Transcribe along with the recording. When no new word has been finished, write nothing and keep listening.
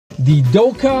the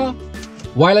DOCA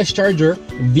wireless charger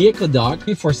vehicle dock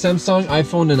for Samsung,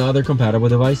 iPhone, and other compatible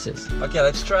devices. Okay,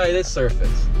 let's try this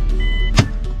surface.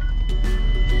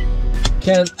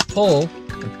 Can't pull,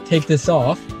 take this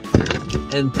off,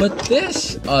 and put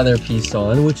this other piece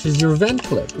on, which is your vent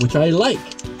clip, which I like.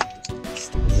 This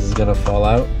is gonna fall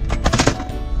out.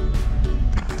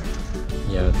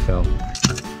 Yeah, it fell.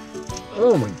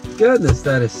 Oh my goodness,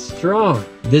 that is strong.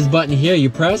 This button here,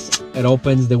 you press, it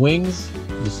opens the wings.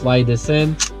 You slide this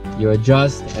in, you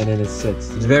adjust, and then it sits.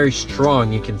 It's very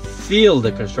strong. You can feel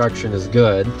the construction is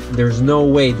good. There's no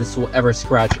way this will ever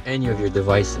scratch any of your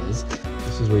devices.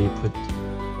 This is where you put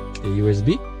the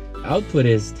USB. Output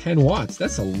is 10 watts.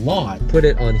 That's a lot. Put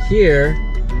it on here,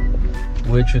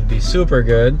 which would be super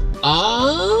good.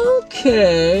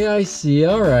 Okay, I see.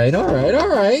 All right.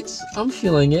 I'm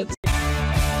feeling it.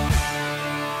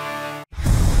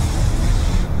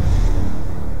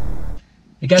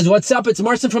 Hey guys, what's up? It's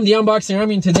Marcin from the Unboxing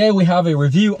Army, and today we have a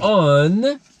review on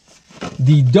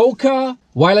the DOCA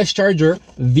wireless charger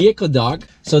vehicle dock.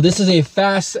 So this is a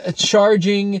fast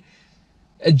charging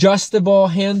adjustable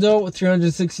handle with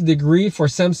 360-degree for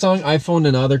Samsung, iPhone,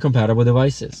 and other compatible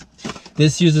devices.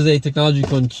 This uses a technology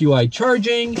called QI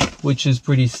charging, which is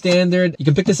pretty standard. You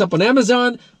can pick this up on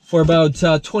Amazon for about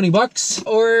 20 bucks,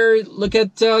 or look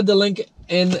at the link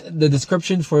in the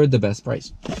description for the best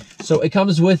price. So it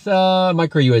comes with a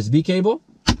micro USB cable.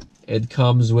 It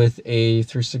comes with a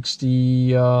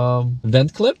 360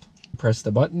 vent clip. Press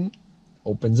the button,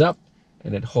 opens up,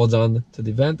 and it holds on to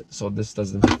the vent so this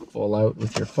doesn't fall out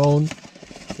with your phone.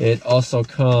 It also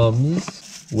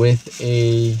comes with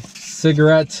a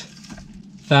cigarette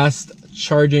fast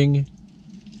charging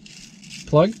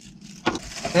plug.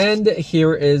 And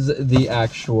here is the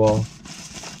actual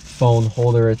phone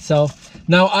holder itself.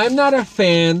 Now, I'm not a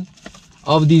fan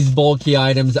of these bulky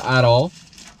items at all.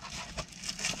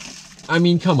 I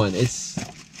mean, come on, it's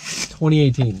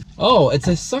 2018. Oh, it's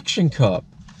a suction cup.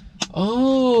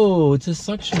 Oh, it's a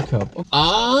suction cup.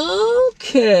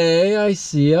 Okay, I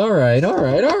see. All right.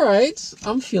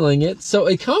 I'm feeling it. So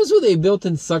it comes with a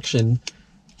built-in suction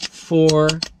for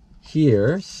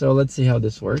here. So let's see how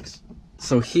this works.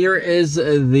 So here is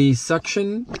the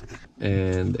suction,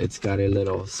 and it's got a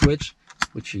little switch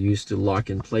which you use to lock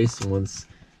in place once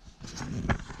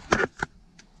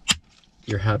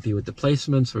you're happy with the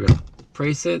placement. So we're gonna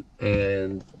place it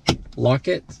and lock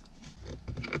it.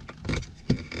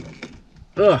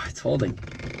 Oh, it's holding.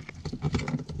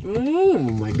 Oh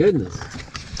my goodness.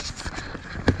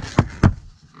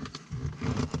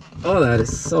 Oh, that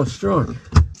is so strong.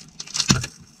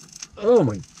 Oh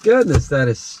my goodness, that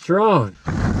is strong.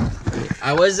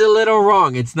 I was a little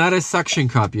wrong. It's not a suction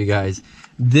cup, you guys.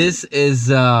 This is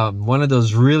one of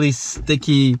those really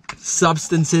sticky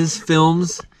substances,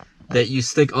 films, that you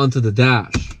stick onto the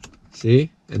dash.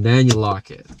 See? And then you lock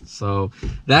it. So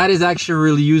that is actually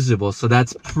really usable. So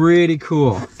that's pretty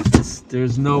cool.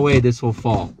 There's no way this will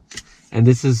fall. And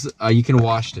this is, you can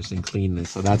wash this and clean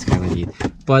this. So that's kind of neat.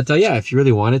 But yeah, if you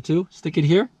really wanted to stick it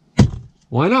here,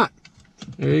 why not?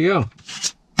 There you go.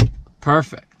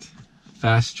 Perfect.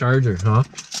 Fast charger, huh?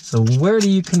 So where do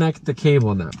you connect the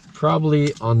cable now?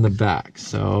 Probably on the back.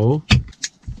 So,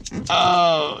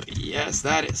 oh yes,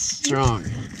 that is strong.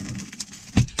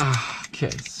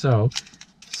 Okay, so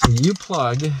you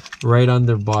plug right on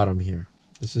the bottom here.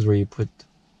 This is where you put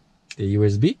the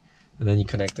USB, and then you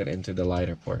connect it into the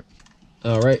lighter port.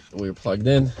 All right, we're plugged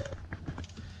in.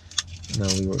 Now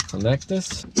we will connect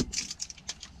this.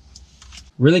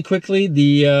 Really quickly,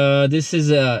 this is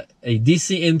a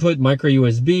DC input micro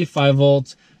USB, 5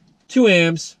 volts, 2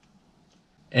 amps,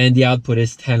 and the output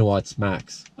is 10 watts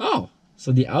max. Oh,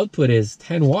 so the output is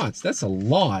 10 watts. That's a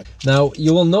lot. Now,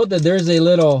 you will note that there's a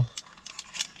little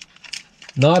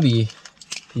knobby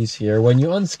piece here. When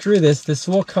you unscrew this, this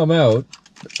will come out,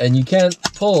 and you can't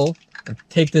pull and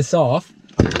take this off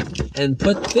and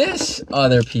put this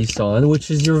other piece on,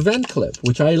 which is your vent clip,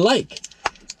 which I like.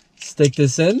 Stick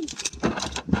this in.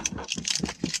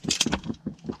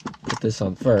 Put this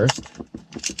on first.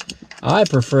 I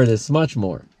prefer this much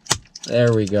more.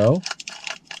 There we go.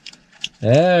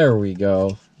 There we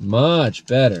go. Much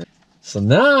better. So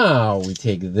now we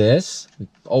take this, we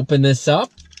open this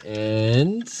up,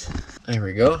 and there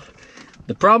we go.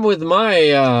 The problem with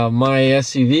my my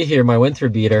SUV here, my winter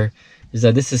beater, is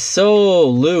that this is so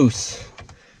loose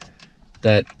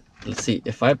that, let's see,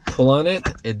 if I pull on it,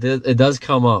 it does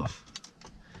come off.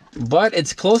 But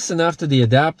it's close enough to the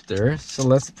adapter, so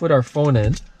let's put our phone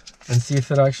in and see if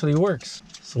it actually works.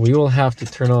 So we will have to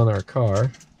turn on our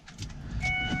car.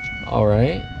 All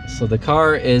right, so the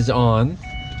car is on.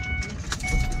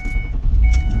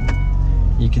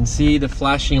 You can see the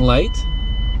flashing light.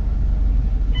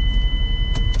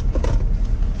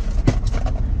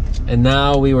 And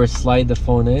now we will slide the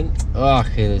phone in. Oh,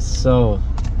 it is so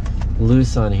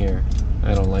loose on here.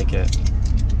 I don't like it.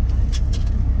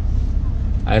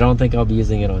 I don't think I'll be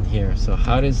using it on here. So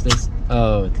how does this,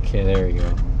 oh, okay, there we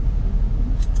go.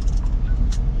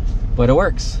 But it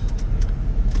works.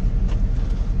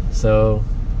 So,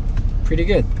 pretty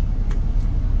good.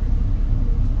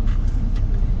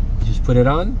 You just put it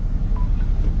on.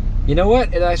 You know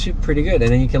what? It's actually pretty good.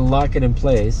 And then you can lock it in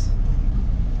place.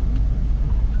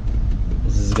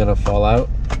 This is gonna fall out.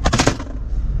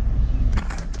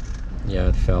 Yeah,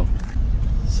 it fell.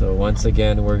 So once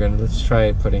again, let's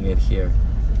try putting it here.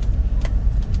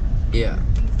 Yeah.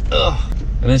 Ugh.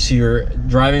 Unless you're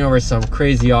driving over some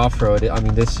crazy off-road, I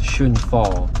mean, this shouldn't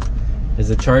fall. Is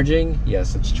it charging?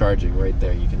 Yes, it's charging right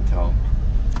there, you can tell.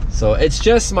 So it's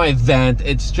just my vent,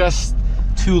 it's just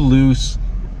too loose,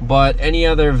 but any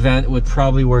other vent would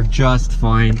probably work just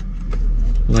fine.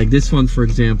 Like this one, for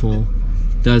example,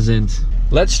 doesn't.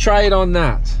 Let's try it on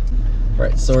that. All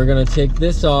right, so we're gonna take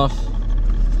this off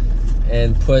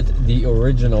and put the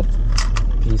original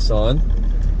piece on.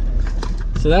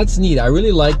 So that's neat. I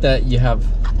really like that you have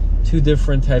two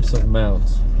different types of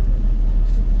mounts.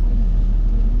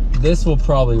 This will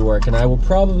probably work, and I will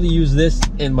probably use this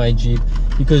in my Jeep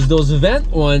because those vent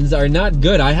ones are not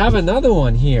good. I have another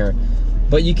one here,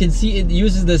 but you can see it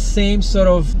uses the same sort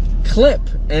of clip,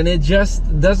 and it just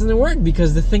doesn't work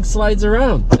because the thing slides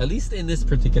around, at least in this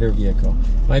particular vehicle.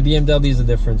 My BMW is a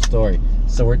different story.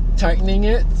 So we're tightening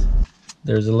it.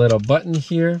 There's a little button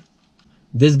here.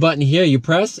 This button here, you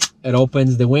press, it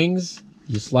opens the wings.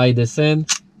 You slide this in,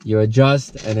 you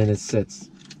adjust, and then it sits.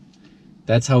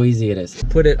 That's how easy it is.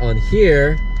 Put it on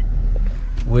here,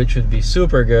 which would be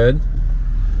super good.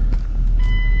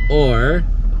 Or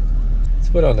let's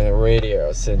put on a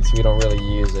radio since we don't really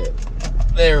use it.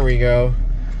 There we go.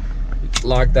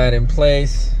 Lock that in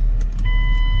place.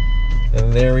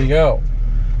 And there we go.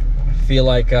 I feel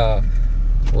like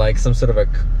some sort of a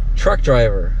truck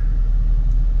driver.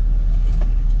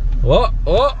 Whoa,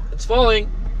 oh, it's falling.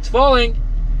 It's falling.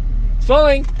 It's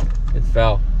falling. It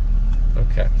fell.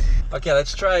 Okay. Okay,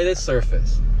 let's try this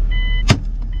surface.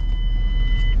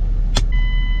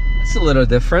 It's a little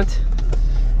different.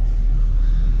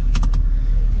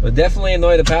 Would definitely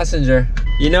annoy the passenger.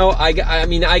 You know, I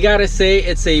mean, I gotta say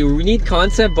it's a neat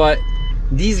concept, but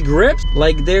these grips,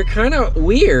 like, they're kind of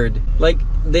weird. Like,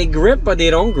 they grip, but they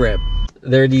don't grip.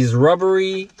 There are these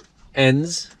rubbery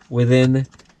ends within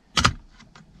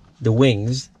the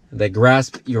wings that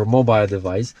grasp your mobile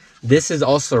device. This is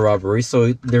also rubbery,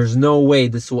 so there's no way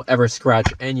this will ever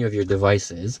scratch any of your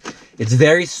devices. It's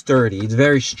very sturdy, it's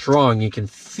very strong. You can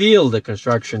feel the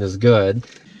construction is good.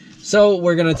 So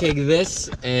we're gonna take this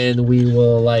and we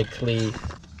will likely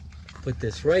put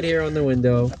this right here on the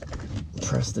window,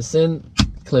 press this in,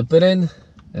 clip it in,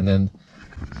 and then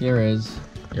here is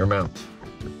your mount.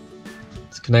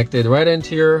 It's connected right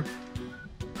into your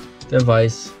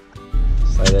device.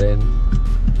 Slide it in.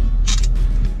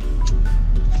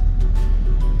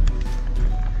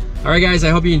 Alright guys, I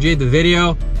hope you enjoyed the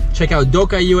video. Check out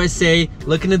DOCA USA,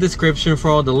 look in the description for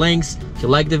all the links. If you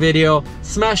like the video,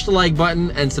 smash the like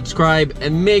button and subscribe,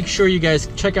 and make sure you guys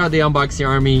check out the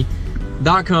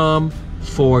unboxingarmy.com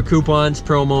for coupons,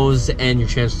 promos, and your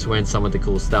chance to win some of the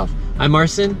cool stuff. I'm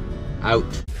Marcin, out.